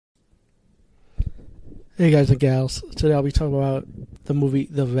Hey guys and gals, today I'll be talking about the movie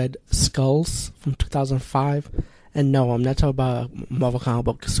The Red Skulls from 2005. And no, I'm not talking about a Marvel comic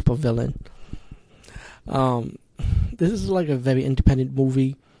book supervillain. Um, this is like a very independent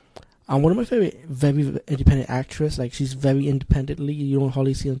movie. One of my favorite, very independent actress. Like she's very independently. You don't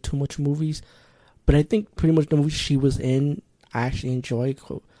hardly see her in too much movies, but I think pretty much the movie she was in, I actually enjoy.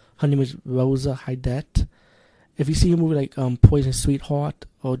 Her name is Rosa Hydet. If you see a movie like Poison Sweetheart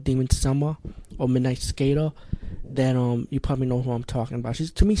or Demon Summer or Midnight Skater, then you probably know who I'm talking about.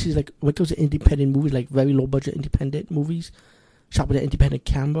 To me, she's like, when it comes to independent movies, like very low budget independent movies, shot with an independent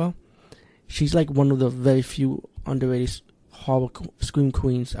camera, she's like one of the very few underrated horror scream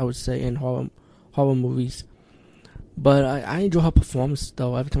queens, I would say, in horror movies. But I enjoy her performance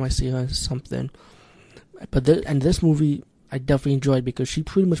though. Every time I see her in something. But this movie I definitely enjoyed because she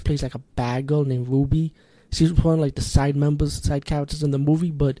pretty much plays like a bad girl named Ruby. She's one of like the side characters in the movie,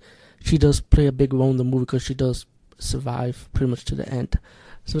 but she does play a big role in the movie because she does survive pretty much to the end.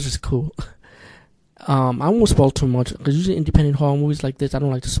 So it's just cool. I won't spoil too much because usually independent horror movies like this, I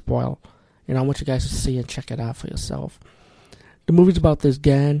don't like to spoil. I want you guys to see and check it out for yourself. The movie's about this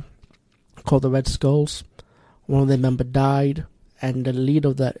gang called the Red Skulls. One of their members died, and the leader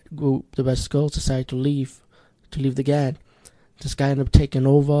of that group, the Red Skulls, decided to leave the gang. This guy ended up taking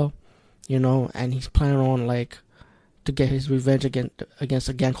over. And he's planning on to get his revenge against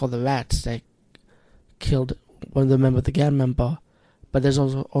a gang called the Rats that killed one of the members of the gang member. But there's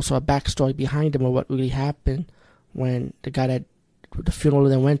also a backstory behind him of what really happened when the guy that the funeral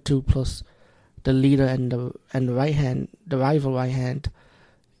they went to, plus the leader and the rival right hand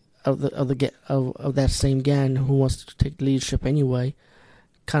of that same gang who wants to take leadership anyway,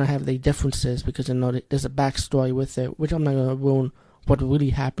 kind of have their differences because there's a backstory with it, which I'm not gonna ruin. What really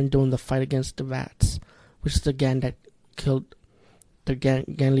happened during the fight against the Rats, which is the gang that killed the gang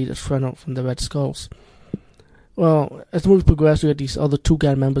leader's friend from the Red Skulls. Well, as the movie progressed, we had these other two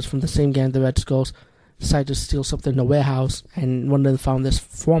gang members from the same gang, the Red Skulls, decided to steal something in the warehouse, and one of them found this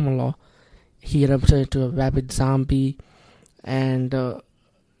formula. He ended up turning into a rabid zombie, and the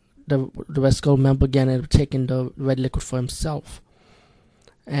Red Skull member again ended up taking the red liquid for himself.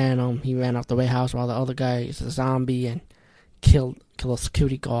 And he ran out the warehouse while the other guy is a zombie and killed a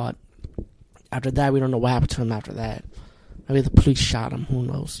security guard. After that, we don't know what happened to him after that. Maybe the police shot him, who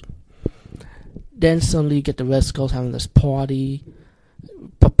knows. Then suddenly you get the Red Skulls having this party,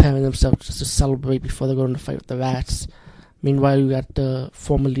 preparing themselves just to celebrate before they go into the fight with the Rats. Meanwhile, you got the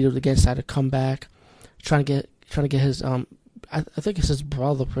former leader of the gang side to come back, trying to get his I think it's his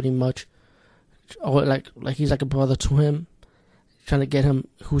brother pretty much, or like he's like a brother to him, trying to get him,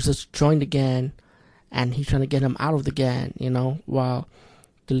 who's just joined the gang. And he's trying to get him out of the gang, while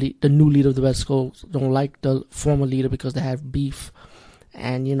the new leader of the Red Skulls don't like the former leader because they have beef.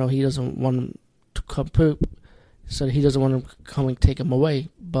 And, he doesn't want him to come, so he doesn't want him to come and take him away.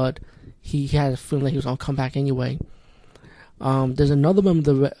 But he had a feeling that he was going to come back anyway. There's another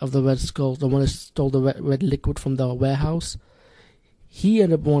member of the Red Skulls, the one that stole the red liquid from the warehouse. He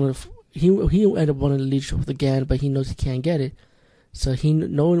ended up wanting the leadership of the gang, but he knows he can't get it. So he,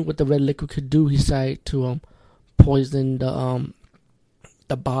 knowing what the red liquid could do, he decided to poison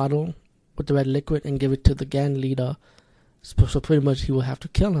the bottle with the red liquid and give it to the gang leader. So pretty much he will have to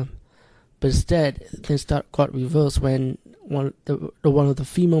kill him. But instead, things got reversed when one of the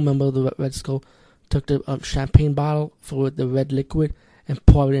female members of the Red Skull took the champagne bottle filled with the red liquid and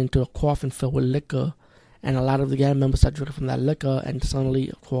poured it into a coffin filled with liquor. And a lot of the gang members start drinking from that liquor, and suddenly,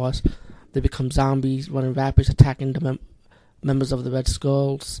 of course, they become zombies, running rapids, attacking the members of the Red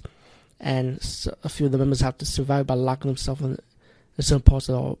Skulls, and a few of the members have to survive by locking themselves in certain parts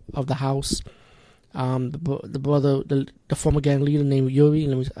of the house. The brother, the former gang leader named Yuri,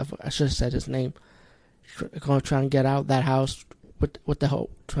 I should have said his name, going to try and get out that house with the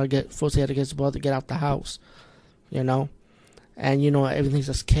hope, try to get force he had to get his brother to get out the house, and everything's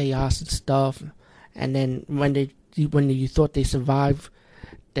just chaos and stuff. And then when you thought they survived,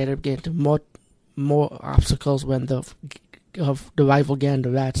 they ended up getting to more obstacles when the rival gang,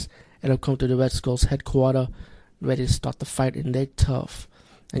 the Rats, end up coming to the Red Skulls headquarters, ready to start the fight, and they're tough.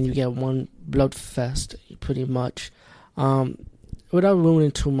 And you get one blood fest, pretty much. Without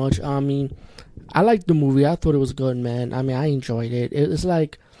ruining too much, I liked the movie. I thought it was good, man. I enjoyed it. It's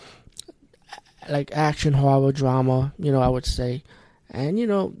like action, horror, drama, I would say. And,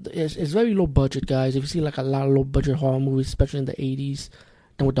 it's very low budget, guys. If you see a lot of low budget horror movies, especially in the 80s,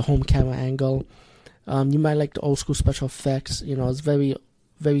 then with the home camera angle, you might like the old school special effects. It's very,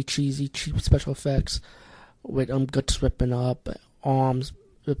 very cheesy, cheap special effects with guts ripping up, arms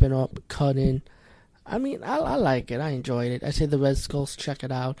ripping up, cutting. I like it. I enjoyed it. I say the Red Skulls, check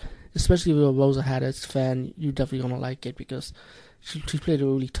it out. especially if you're a Rosa Hatters fan, you're definitely gonna like it because she played a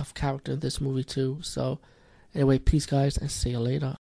really tough character in this movie too. So, anyway, peace, guys, and see you later.